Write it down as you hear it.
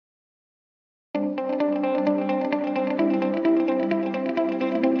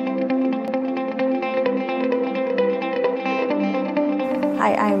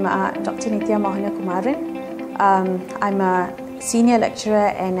Hi, I'm Dr Nethia Mohana Kumaran. I'm a senior lecturer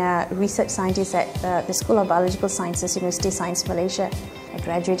and a research scientist at the School of Biological Sciences, University of Science, Malaysia. I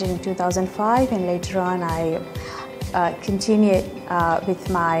graduated in 2005 and later on I continued with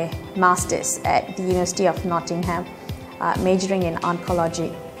my master's at the University of Nottingham, majoring in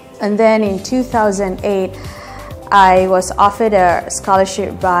oncology. And then in 2008, I was offered a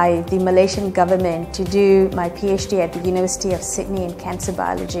scholarship by the Malaysian government to do my PhD at the University of Sydney in cancer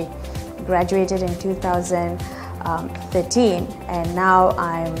biology. I graduated in 2013 and now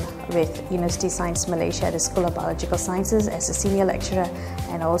I'm with University of Science Malaysia at the School of Biological Sciences as a senior lecturer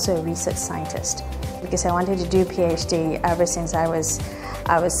and also a research scientist. Because I wanted to do PhD ever since I was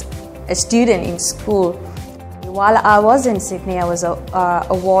a student in school. While I was in Sydney, I was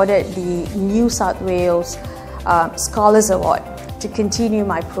awarded the New South Wales Scholars Award to continue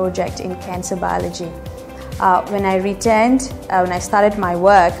my project in cancer biology. When I returned, when I started my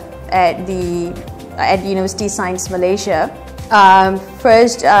work at University of Science Malaysia,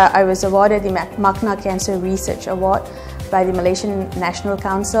 first I was awarded the Magna Cancer Research Award by the Malaysian National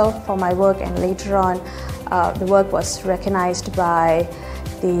Council for my work, and later on the work was recognized by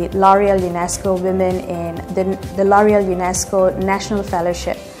the L'Oreal UNESCO Women in the L'Oreal UNESCO National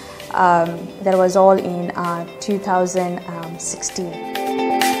Fellowship. That was all in 2016.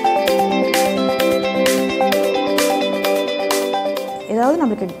 ஏதாவது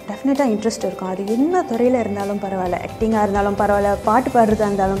நமக்கு டெஃபினட்டாக interest இருக்கும். அது என்ன துறையில் இருந்தாலும் பரவாயில்ல, ஆக்டிங்காக இருந்தாலும் பரவாயில்ல, பாட்டு பாடுறதா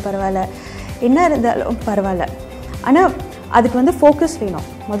இருந்தாலும் பரவாயில்ல, என்ன இருந்தாலும் பரவாயில்ல. ஆனால் அதுக்கு வந்து ஃபோக்கஸ் வேணும்.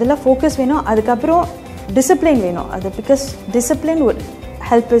 முதல்ல ஃபோக்கஸ் வேணும், அதுக்கப்புறம் டிசிப்ளின் வேணும். அது because discipline would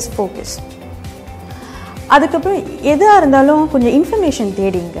help is focus. அதுக்கப்புறம் எதாக இருந்தாலும் கொஞ்சம் இன்ஃபர்மேஷன்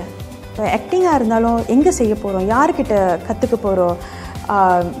தேடிங்க. இப்போ ஆக்டிங்காக இருந்தாலும் எங்கே செய்ய போகிறோம், யார்கிட்ட கற்றுக்க போகிறோம்,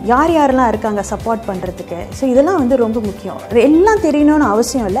 யார் யாரெல்லாம் இருக்காங்க சப்போர்ட் பண்ணுறதுக்கு. ஸோ இதெல்லாம் வந்து ரொம்ப முக்கியம். எல்லாம் தெரியணும்னு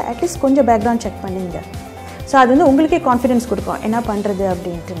அவசியம் இல்லை, அட்லீஸ்ட் கொஞ்சம் பேக்ரவுண்ட் செக் பண்ணிங்க. ஸோ அது வந்து உங்களுக்கே கான்ஃபிடென்ஸ் கொடுக்கும் என்ன பண்ணுறது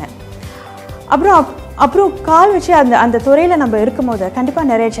அப்படின்ட்டுன்னு. அப்புறம் கால் வச்சு அந்த துறையில் நம்ம இருக்கும் போது கண்டிப்பாக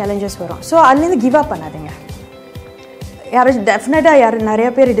நிறைய சேலஞ்சஸ் வரும். ஸோ அதுலேருந்து கிவ் அப் பண்ணாதீங்க. யாரும் டெஃபினட்டாக நிறைய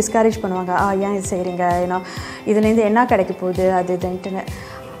பேர் டிஸ்கரேஜ் பண்ணுவாங்க, ஏன் இது செய்கிறீங்க, ஏன்னா இதுலேருந்து என்ன கிடைக்க போகுது அது இதுன்ட்டுன்னு.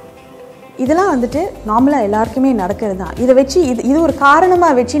 இதெல்லாம் வந்துட்டு நார்மலாக எல்லாருக்குமே நடக்கிறது தான். இதை வச்சு இது ஒரு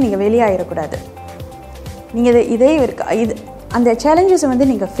காரணமாக வச்சு நீங்கள் வெளியாகிடக்கூடாது. நீங்கள் இது அந்த சேலஞ்சஸை வந்து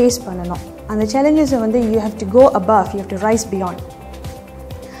நீங்கள் ஃபேஸ் பண்ணணும். அந்த சேலஞ்சஸை வந்து you have to go above, you have to rice beyond.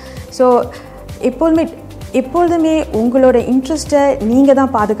 So எப்பொழுதுமே உங்களோட இன்ட்ரெஸ்ட்டை நீங்கள்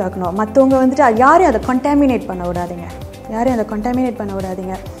தான் பாதுகாக்கணும். மற்றவங்க வந்துட்டு யாரையும் அதை கண்டாமினேட் பண்ண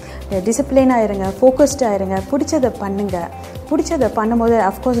விடாதீங்க. டிசிப்ளினாக இருங்க, ஃபோக்கஸ்டாக இருங்க, பிடிச்சதை பண்ணுங்கள். பிடிச்சதை பண்ணும்போது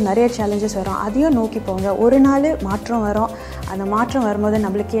அஃப்கோர்ஸ் நிறைய சேலஞ்சஸ் வரும், அதையும் நோக்கி போங்க. ஒரு நாள் மாற்றம் வரும். அந்த மாற்றம் வரும்போது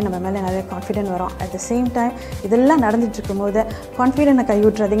நம்மளுக்கே நம்ம மேலே நிறைய கான்ஃபிடென்ட் வரும். அட் த சேம் டைம் இதெல்லாம் நடந்துட்டு இருக்கும்போது கான்ஃபிடென்ட்டை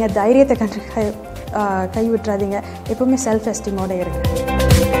கைவிட்றாதீங்க, தைரியத்தை கைவிட்றாதீங்க. எப்போவுமே செல்ஃப் எஸ்டீமோடு இருங்க.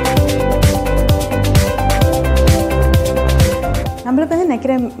 நம்மளுக்கு வந்து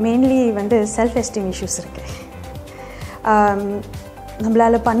நினைக்கிறேன் மெயின்லி வந்து செல்ஃப் எஸ்டீம் இஷ்யூஸ் இருக்குது.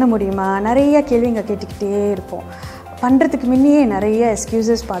 நம்மளால் பண்ண முடியுமா, நிறைய கேள்விங்க கேட்டுக்கிட்டே இருப்போம். பண்ணுறதுக்கு முன்னையே நிறைய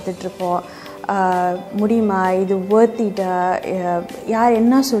எக்ஸ்கியூசஸ் பார்த்துட்ருப்போம். முடியுமா, இது வொர்த்திட்டா, யார்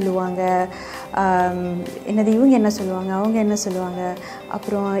என்ன சொல்லுவாங்க, என்னது இவங்க என்ன சொல்லுவாங்க, அவங்க என்ன சொல்லுவாங்க,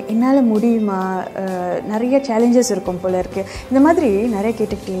 அப்புறம் என்னால் முடியுமா, நிறைய சேலஞ்சஸ் இருக்கும் போல இருக்குது. இந்த மாதிரி நிறைய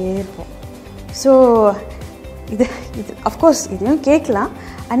கேட்டுக்கிட்டே இருப்போம். ஸோ இது அஃப்கோர்ஸ் இதையும் கேட்கலாம்,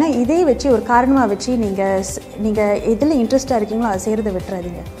 ஆனால் இதே வச்சு ஒரு காரணமாக வச்சு நீங்கள் எதில் இன்ட்ரெஸ்ட்டாக இருக்கீங்களோ அதை செய்கிறத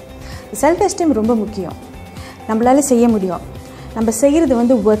விட்டுறாதீங்க. செல்ஃப் எஸ்டீம் ரொம்ப முக்கியம். நம்மளால செய்ய முடியும், நம்ம செய்கிறது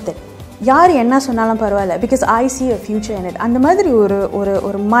வந்து ஒர்த் இட். யார் என்ன சொன்னாலும் பரவாயில்ல, because I C a future in it. அந்த மாதிரி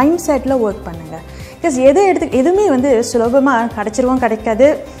ஒரு மைண்ட் செட்டில் ஒர்க் பண்ணுங்கள். பிகாஸ் எதுவுமே வந்து சுலபமாக கிடைக்காது.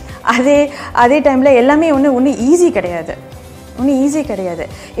 அதே டைமில் எல்லாமே ஒன்றும் ஈஸி கிடையாது.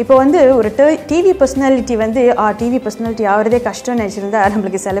 இப்போ வந்து ஒரு டிவி பர்சனாலிட்டி வந்து டிவி பர்சனாலிட்டி ஆகிறதே கஷ்டம்னு நினச்சிருந்தா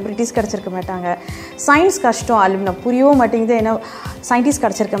நம்மளுக்கு செலிப்ரிட்டிஸ் கிடச்சிருக்க மாட்டாங்க. சயின்ஸ் கஷ்டம், அது புரியவும் மாட்டேங்குது, ஏன்னா சயின்டிஸ்ட்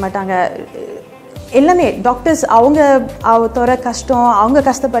கிடச்சிருக்க மாட்டாங்க. எல்லாமே டாக்டர்ஸ் அவங்க துறை கஷ்டம், அவங்க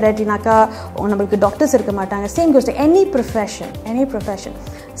கஷ்டப்படாட்டினாக்கா நம்மளுக்கு டாக்டர்ஸ் இருக்க மாட்டாங்க. Same goes to any profession.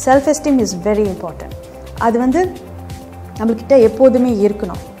 Self esteem is very important. அது வந்து நம்மள்கிட்ட எப்போதுமே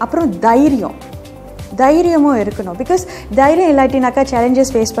இருக்கணும். அப்புறம் தைரியமும் இருக்கணும். பிகாஸ் தைரியம் இல்லாட்டினாக்கா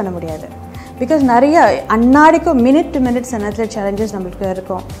சேலஞ்சஸ் ஃபேஸ் பண்ண முடியாது. பிகாஸ் நிறைய அன்னாடிக்கும் மினிட் டு மினிட்ஸ் நேரத்தில் சேலஞ்சஸ் நம்மளுக்கு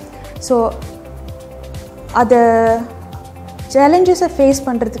இருக்கும். ஸோ அதை சேலஞ்சஸை ஃபேஸ்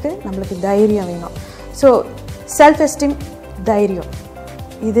பண்ணுறதுக்கு நம்மளுக்கு தைரியம் வேணும். ஸோ செல்ஃப் எஸ்டீம், தைரியம்,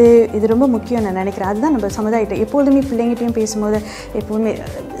 இது ரொம்ப முக்கியம் நான் நினைக்கிறேன். அதுதான் நம்ம சமுதாயத்தை எப்போதுமே பிள்ளைங்கிட்டையும் பேசும்போது எப்போதுமே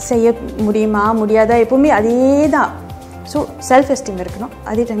செய்ய முடியுமா முடியாதா எப்போவுமே அதே தான். ஸோ செல்ஃப் எஸ்டீம் இருக்கணும்,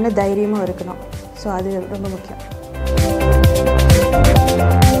 அதே டைமில் தைரியமும் இருக்கணும். ஸோ அது ரொம்ப முக்கியம்.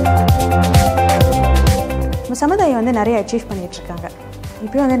 நம்ம சமுதாயம் வந்து நிறைய அச்சீவ் பண்ணிகிட்ருக்காங்க,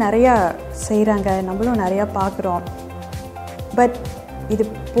 இப்போயும் வந்து நிறையா செய்கிறாங்க, நம்மளும் நிறையா பார்க்குறோம். பட் இது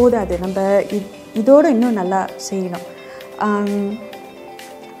போதாது, நம்ம இதோடு இன்னும் நல்லா செய்யணும்.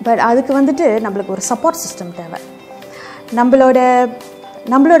 பட் அதுக்கு வந்துட்டு நம்மளுக்கு ஒரு சப்போர்ட் சிஸ்டம் தேவை.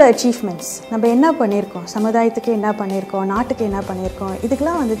 நம்மளோட அச்சீவ்மெண்ட்ஸ், நம்ம என்ன பண்ணியிருக்கோம், சமுதாயத்துக்கு என்ன பண்ணியிருக்கோம், நாட்டுக்கு என்ன பண்ணியிருக்கோம்,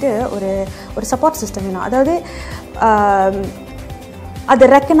 இதுக்கெலாம் வந்துட்டு ஒரு சப்போர்ட் சிஸ்டம் வேணும். அதாவது அதை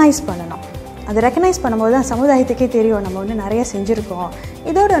ரெக்கக்னைஸ் பண்ணணும். அதை ரெக்கக்னைஸ் பண்ணும்போது தான் சமுதாயத்துக்கே தெரியும் நம்ம வந்து நிறைய செஞ்சுருக்கோம்,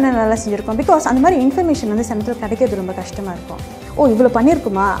 இதோட என்ன நல்லா செஞ்சுருக்கோம். பிகாஸ் அந்த மாதிரி இன்ஃபர்மேஷன் வந்து சென்ட்ரல் கிடைக்கிறது ரொம்ப கஷ்டமாக இருக்கும். இவ்வளோ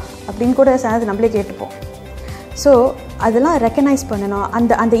பண்ணியிருக்குமா அப்படின்னு கூட சார் நம்மளே கேட்டுப்போம். ஸோ அதெல்லாம் ரெக்கக்னைஸ் பண்ணணும்,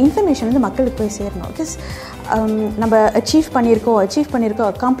 அந்த இன்ஃபர்மேஷன் வந்து மக்களுக்கு போய் சேரணும். பிகாஸ் நம்ம அச்சீவ் பண்ணியிருக்கோம்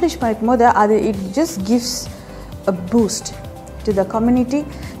அக்காம்ப்ளிஷ் பண்ணியிருக்கும் போது அது it just gives a boost to the community.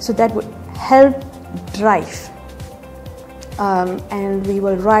 So that would help drive and we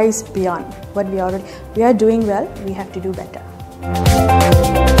will rise beyond what we are doing well. We have to do better.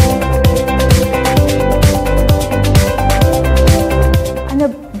 அந்த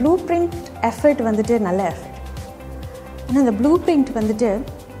blueprint effort வந்துட்டு நல்ல effort. ஆனால் அந்த blueprint வந்துட்டு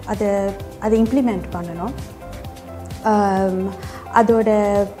அதை implement பண்ணணும். அதோட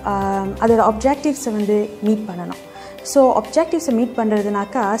ஆப்ஜெக்டிவ்ஸை வந்து மீட் பண்ணணும். ஸோ ஆப்ஜெக்டிவ்ஸை மீட்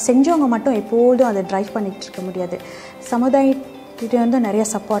பண்ணுறதுனாக்கா செஞ்சவங்க மட்டும் எப்போதும் அதை ட்ரைவ் பண்ணிகிட்டு இருக்க முடியாது. சமுதாயத்திட்ட வந்து நிறைய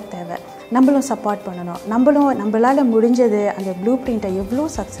சப்போர்ட் தேவை, நம்மளும் சப்போர்ட் பண்ணணும். நம்மளால் முடிஞ்சது அந்த ப்ளூ பிரிண்ட்டை எவ்வளோ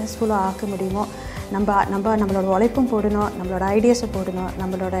சக்ஸஸ்ஃபுல்லாக ஆக்க முடியுமோ நம்மளோட உழைப்பும் போடணும், நம்மளோட ஐடியாஸை போடணும்,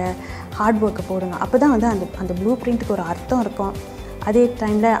 நம்மளோட ஹார்ட் ஒர்க்கை போடணும். அப்போ தான் வந்து அந்த ப்ளூ பிரிண்ட்டுக்கு ஒரு அர்த்தம் இருக்கும். அதே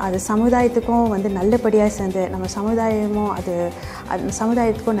டைமில் அது சமுதாயத்துக்கும் வந்து நல்லபடியாக சேர்ந்து நம்ம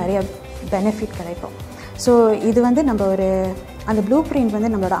சமுதாயத்துக்கும் நிறைய பெனிஃபிட் கிடைக்கும். ஸோ இது வந்து நம்ம அந்த ப்ளூ பிரிண்ட் வந்து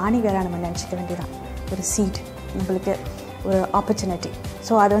நம்மளோட ஆணிவேராக நம்ம நினச்சிக்க வேண்டியதான். ஒரு சீட், நம்மளுக்கு ஒரு ஆப்பர்ச்சுனிட்டி.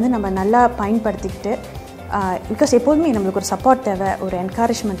 ஸோ அதை வந்து நம்ம நல்லா பயன்படுத்திக்கிட்டு, பிகாஸ் எப்போதுமே நம்மளுக்கு ஒரு சப்போர்ட் தேவை, ஒரு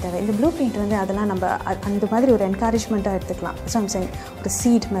என்கரேஜ்மெண்ட் தேவை. இந்த ப்ளூ பிரிண்ட் வந்து அதெல்லாம் நம்ம அந்த மாதிரி ஒரு என்கரேஜ்மெண்ட்டாக எடுத்துக்கலாம். ஸோ ஒரு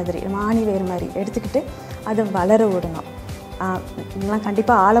சீட் மாதிரி, நம்ம ஆணிவேர் மாதிரி எடுத்துக்கிட்டு அதை வளர விடணும். இதெல்லாம்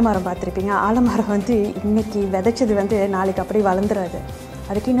கண்டிப்பாக ஆலமரம் பார்த்துருப்பீங்க. ஆலமரம் வந்து இன்றைக்கி விதைச்சது வந்து நாளைக்கு அப்படியே வளர்ந்துடாது,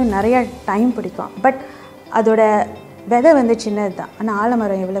 அதுக்கு இன்னும் நிறையா டைம் பிடிக்கும். பட் அதோட விதை வந்து சின்னது தான், ஆனால்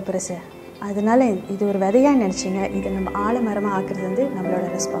ஆலமரம் எவ்வளோ பெருசு. அதனால் இது ஒரு விதையாக நினச்சிங்க, இதை நம்ம ஆலமரமாக ஆக்குறது வந்து நம்மளோட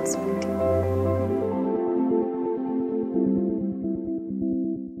ரெஸ்பான்சிபிலிட்டி.